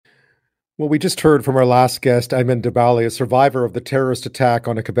Well, we just heard from our last guest, Ayman Dabali, a survivor of the terrorist attack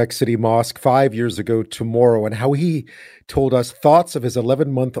on a Quebec City mosque 5 years ago tomorrow, and how he told us thoughts of his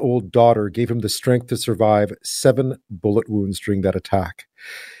 11-month-old daughter gave him the strength to survive 7 bullet wounds during that attack.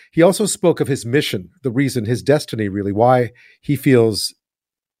 He also spoke of his mission, the reason, his destiny, really, why he feels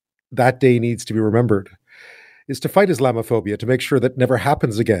that day needs to be remembered, is to fight Islamophobia, to make sure that never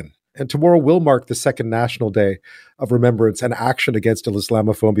happens again. And tomorrow will mark the second National Day of Remembrance and Action Against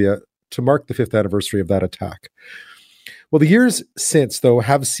Islamophobia, to mark the 5th anniversary of that attack. Well, the years since, though,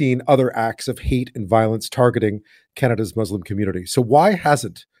 have seen other acts of hate and violence targeting Canada's Muslim community. So why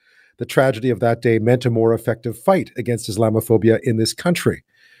hasn't the tragedy of that day meant a more effective fight against Islamophobia in this country?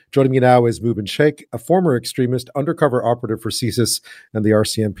 Joining me now is Mubin Shaikh, a former extremist undercover operative for CSIS and the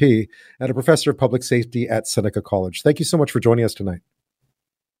RCMP, and a professor of public safety at Seneca College. Thank you so much for joining us tonight.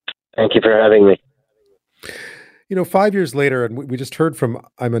 Thank you for having me. 5 years later, and we just heard from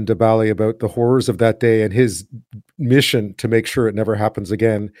Ayman Dabali about the horrors of that day and his mission to make sure it never happens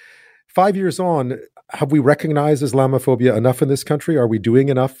again. 5 years on, have we recognized Islamophobia enough in this country? Are we doing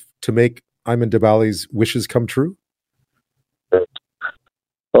enough to make Ayman Dabali's wishes come true?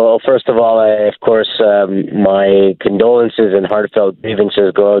 Well, first of all, of course, my condolences and heartfelt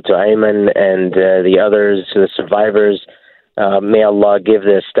grievances go out to Ayman and the others, the survivors. May Allah give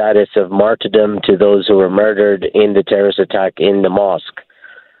the status of martyrdom to those who were murdered in the terrorist attack in the mosque.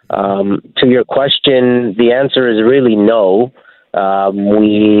 To your question, the answer is really no.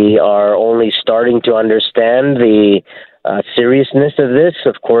 We are only starting to understand the seriousness of this.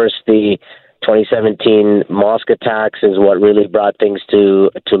 Of course, the 2017 mosque attacks is what really brought things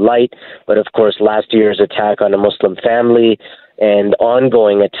to light. But of course, last year's attack on a Muslim family and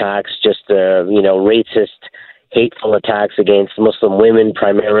ongoing attacks, just racist, hateful attacks against Muslim women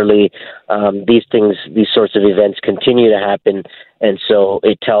primarily. These sorts of events continue to happen, and so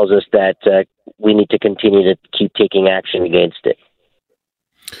it tells us that we need to continue to keep taking action against it.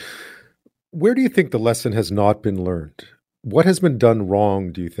 Where do you think the lesson has not been learned? What has been done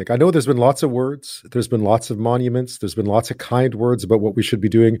wrong, do you think? I know there's been lots of words, there's been lots of monuments, there's been lots of kind words about what we should be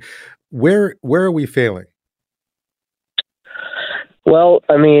doing. Where are we failing? Well,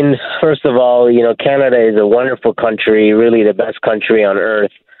 I mean, first of all, Canada is a wonderful country, really the best country on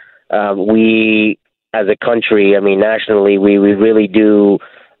earth. We, as a country, nationally, we really do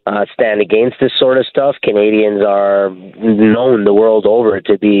stand against this sort of stuff. Canadians are known the world over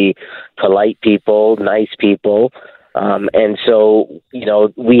to be polite people, nice people. And so,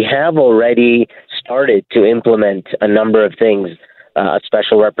 we have already started to implement a number of things. A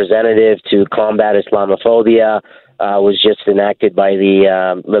special representative to combat Islamophobia was just enacted by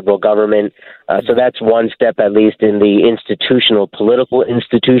the Liberal government. So that's one step, at least, in the institutional, political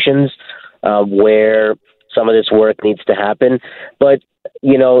institutions where some of this work needs to happen. But,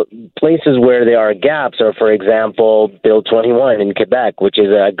 places where there are gaps are, for example, Bill 21 in Quebec, which is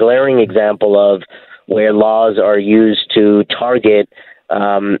a glaring example of where laws are used to target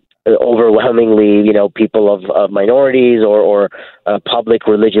overwhelmingly, people of minorities or public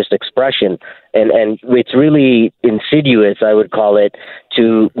religious expression. And it's really insidious, I would call it,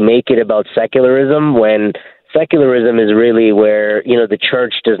 to make it about secularism when secularism is really where, the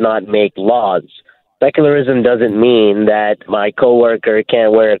church does not make laws. Secularism doesn't mean that my coworker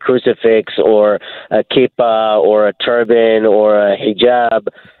can't wear a crucifix or a kippah or a turban or a hijab.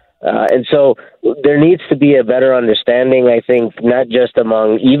 And so there needs to be a better understanding, I think, not just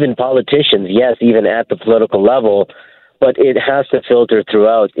among even politicians, yes, even at the political level, but it has to filter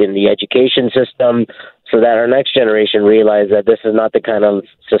throughout in the education system so that our next generation realize that this is not the kind of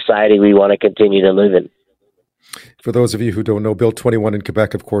society we want to continue to live in. For those of you who don't know, Bill 21 in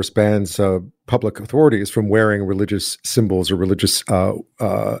Quebec, of course, bans public authorities from wearing religious symbols or religious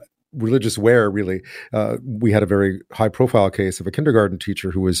wear, really. We had a very high-profile case of a kindergarten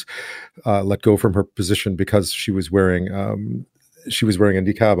teacher who was let go from her position because she was wearing a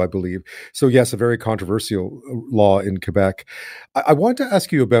niqab, I believe. So yes, a very controversial law in Quebec. I want to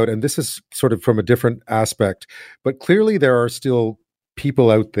ask you about, and this is sort of from a different aspect, but clearly there are still people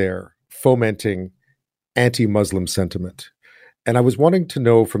out there fomenting anti-Muslim sentiment. And I was wanting to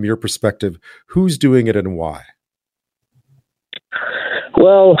know from your perspective, who's doing it and why?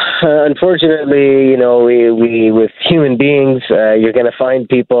 Well, unfortunately, we with human beings, you're going to find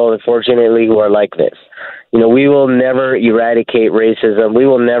people, unfortunately, who are like this. We will never eradicate racism. We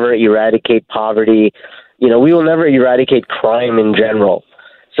will never eradicate poverty. We will never eradicate crime in general.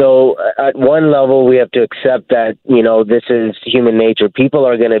 So at one level, we have to accept that, this is human nature. People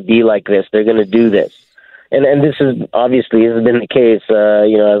are going to be like this. They're going to do this. And this is obviously has been the case,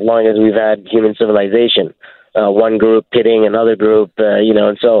 as long as we've had human civilization. One group pitting another group,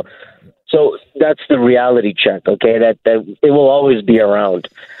 and so So that's the reality check, okay, that it will always be around.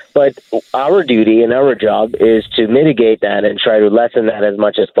 But our duty and our job is to mitigate that and try to lessen that as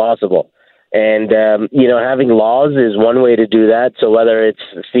much as possible. And, having laws is one way to do that. So whether it's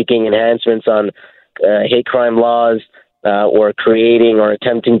seeking enhancements on hate crime laws or creating or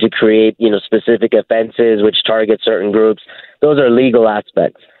attempting to create, specific offenses which target certain groups, those are legal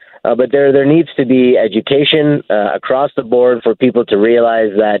aspects. But there needs to be education across the board for people to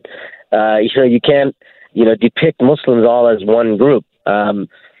realize that, you can't, depict Muslims all as one group.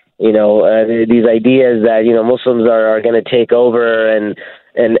 These ideas that, Muslims are going to take over and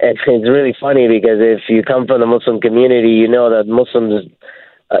it's really funny because if you come from the Muslim community, you know that Muslims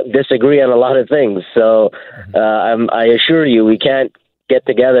disagree on a lot of things. So I assure you, we can't get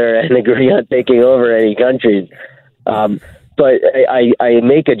together and agree on taking over any countries. But I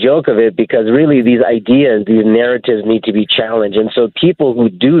make a joke of it because really these ideas, these narratives need to be challenged. And so people who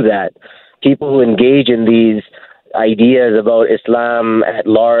do that, people who engage in these ideas about Islam at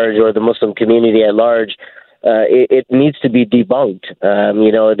large or the Muslim community at large, it needs to be debunked.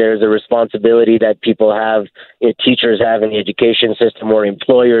 There's a responsibility that people have, teachers have in the education system or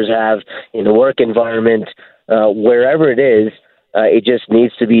employers have in the work environment, wherever it is. It just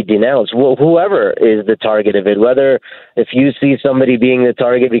needs to be denounced. Whoever is the target of it, whether if you see somebody being the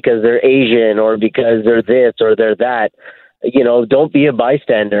target because they're Asian or because they're this or they're that, don't be a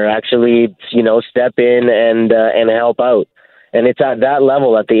bystander. Actually, step in and help out. And it's at that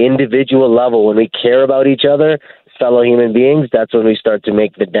level, at the individual level, when we care about each other, fellow human beings, that's when we start to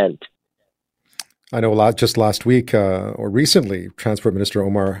make the dent. I know just last week or recently, Transport Minister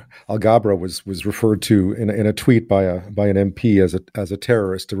Omar Al-Gabra was referred to in a tweet by an MP as a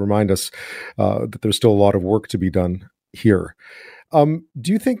terrorist to remind us that there's still a lot of work to be done here. Do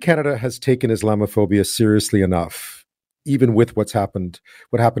you think Canada has taken Islamophobia seriously enough, even with what happened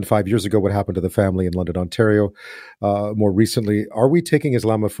 5 years ago, what happened to the family in London, Ontario, more recently? Are we taking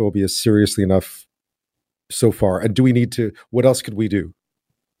Islamophobia seriously enough so far? And do we need to? What else could we do?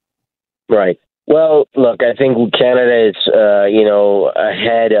 Right. Well, look, I think Canada is,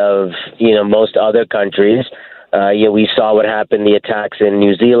 ahead of, most other countries. We saw what happened, the attacks in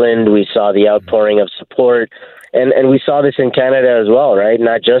New Zealand. We saw the outpouring of support. And we saw this in Canada as well, right?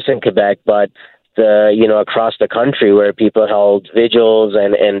 Not just in Quebec, but across the country where people held vigils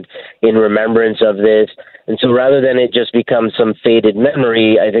and in remembrance of this. And so rather than it just become some faded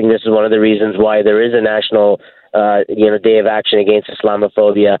memory, I think this is one of the reasons why there is a national Day of Action Against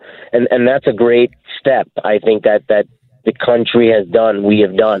Islamophobia. And that's a great step. I think that the country has done, we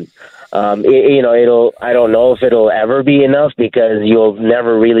have done. I don't know if it'll ever be enough because you'll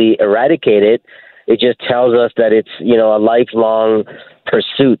never really eradicate it. It just tells us that it's, a lifelong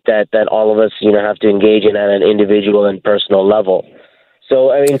pursuit that all of us, have to engage in at an individual and personal level.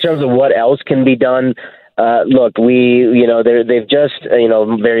 So, in terms of what else can be done, look, they've just,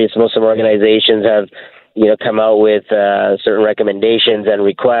 various Muslim organizations have, come out with certain recommendations and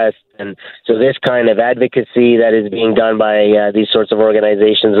requests. And so this kind of advocacy that is being done by these sorts of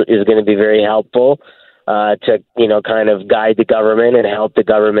organizations is going to be very helpful to, kind of guide the government and help the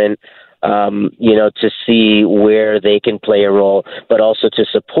government, to see where they can play a role, but also to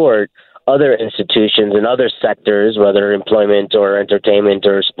support other institutions and other sectors, whether employment or entertainment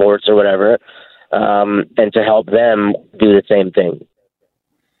or sports or whatever, and to help them do the same thing.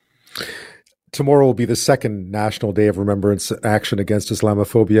 Tomorrow will be the second National Day of Remembrance Action Against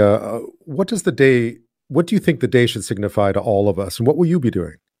Islamophobia. What do you think the day should signify to all of us, and what will you be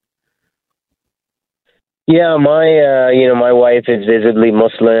doing? Yeah, my wife is visibly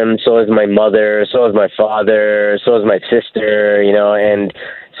Muslim. So is my mother. So is my father. So is my sister. And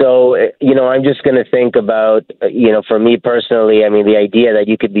so I'm just going to think about, for me personally, the idea that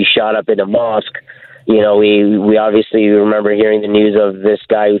you could be shot up in a mosque. We obviously remember hearing the news of this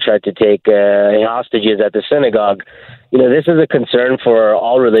guy who tried to take hostages at the synagogue. This is a concern for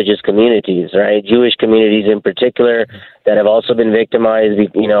all religious communities, right? Jewish communities in particular that have also been victimized,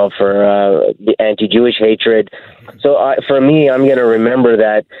 for the anti-Jewish hatred. So for me, I'm going to remember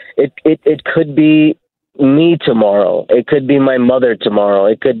that it could be me tomorrow. It could be my mother tomorrow.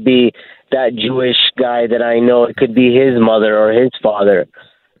 It could be that Jewish guy that I know. It could be his mother or his father.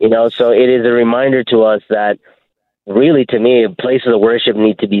 So it is a reminder to us that really, to me, places of worship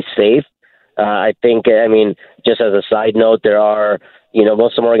need to be safe. I think, just as a side note, there are,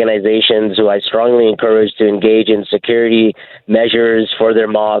 Muslim organizations who I strongly encourage to engage in security measures for their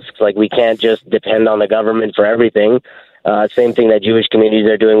mosques. Like, we can't just depend on the government for everything. Same thing that Jewish communities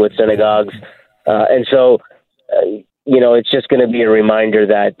are doing with synagogues. And so, it's just going to be a reminder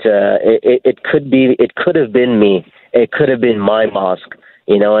that it could have been me. It could have been my mosque.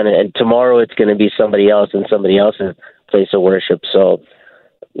 and tomorrow it's going to be somebody else in somebody else's place of worship. So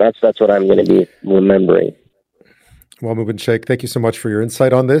that's what I'm going to be remembering. Well, Mubin Shaikh, thank you so much for your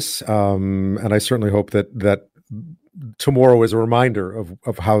insight on this. And I certainly hope that tomorrow is a reminder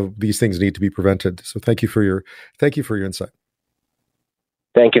of how these things need to be prevented. So thank you for your insight.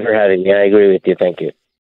 Thank you for having me. I agree with you. Thank you.